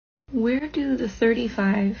Where do the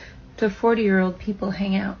 35 to 40-year-old people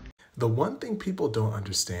hang out? The one thing people don't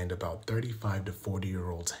understand about 35 to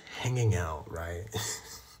 40-year-olds hanging out, right,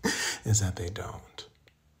 is that they don't.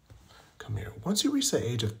 Come here. Once you reach the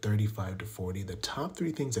age of 35 to 40, the top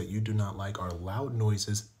three things that you do not like are loud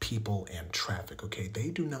noises, people, and traffic, okay? They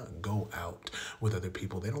do not go out with other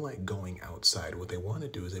people. They don't like going outside. What they want to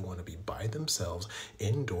do is they want to be by themselves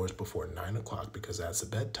indoors before 9 o'clock because that's the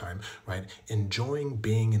bedtime, right? Enjoying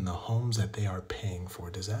being in the homes that they are paying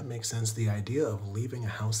for. Does that make sense? The idea of leaving a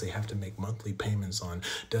house they have to make monthly payments on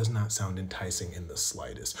does not sound enticing in the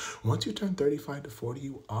slightest. Once you turn 35 to 40,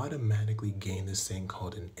 you automatically gain this thing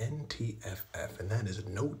called an NTFF, and that is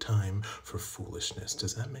no time for foolishness.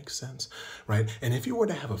 Does that make sense? Right? And if you were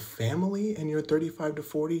to have a family and you're 35 to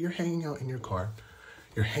 40, you're hanging out in your car.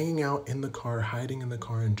 You're hanging out in the car, hiding in the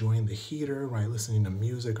car, enjoying the heater, right? Listening to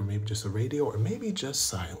music or maybe just the radio or maybe just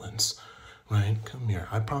silence. Right? Come here.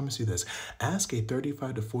 I promise you this. Ask a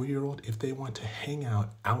 35 to 40-year-old if they want to hang out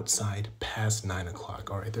outside past 9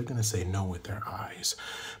 o'clock. All right. They're going to say no with their eyes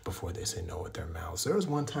before they say no with their mouths. There was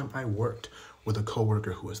one time I worked with a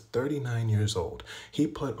coworker who was 39 years old. He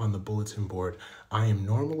put on the bulletin board, I am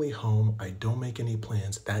normally home. I don't make any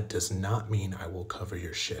plans. That does not mean I will cover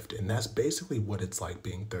your shift. And that's basically what it's like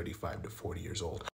being 35 to 40 years old.